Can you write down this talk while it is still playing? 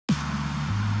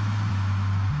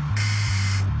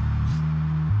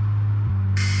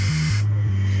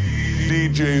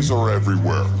DJs are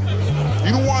everywhere.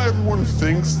 You know why everyone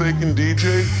thinks they can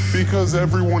DJ? Because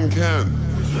everyone can.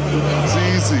 It's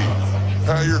easy.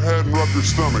 Pat your head and rub your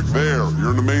stomach. There,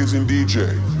 you're an amazing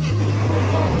DJ.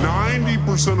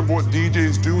 90% of what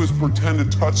DJs do is pretend to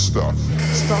touch stuff.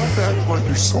 Stop acting like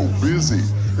you're so busy.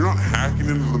 You're not hacking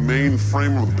into the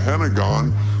mainframe of the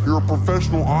Pentagon. You're a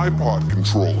professional iPod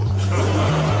controller.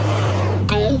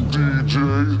 Go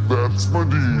DJ, that's my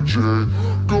DJ.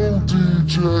 Go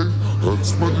DJ,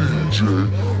 that's my DJ.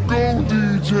 Go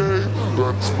DJ,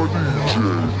 that's my DJ.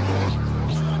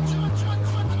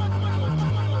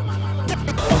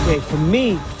 Okay, for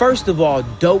me, first of all,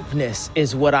 dopeness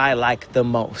is what I like the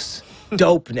most.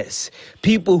 Dopeness.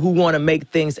 People who want to make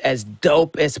things as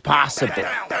dope as possible.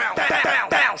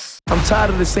 I'm tired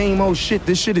of the same old shit.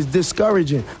 This shit is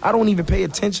discouraging. I don't even pay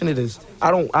attention to this.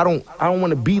 I don't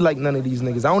want to be like none of these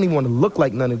niggas. I don't even want to look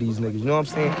like none of these niggas. You know what I'm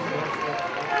saying?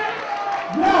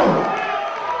 No!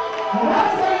 When I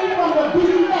say he from the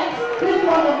BX, he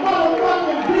from the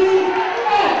motherfucking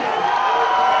BX!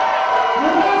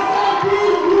 When I say B,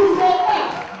 you say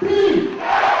X. B!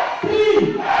 B!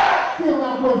 Still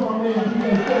not good for me and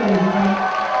BX, man.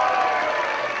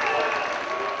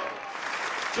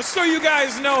 Just so you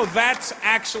guys know, that's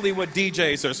actually what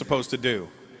DJs are supposed to do.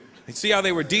 You see how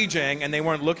they were DJing and they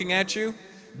weren't looking at you?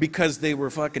 Because they were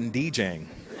fucking DJing.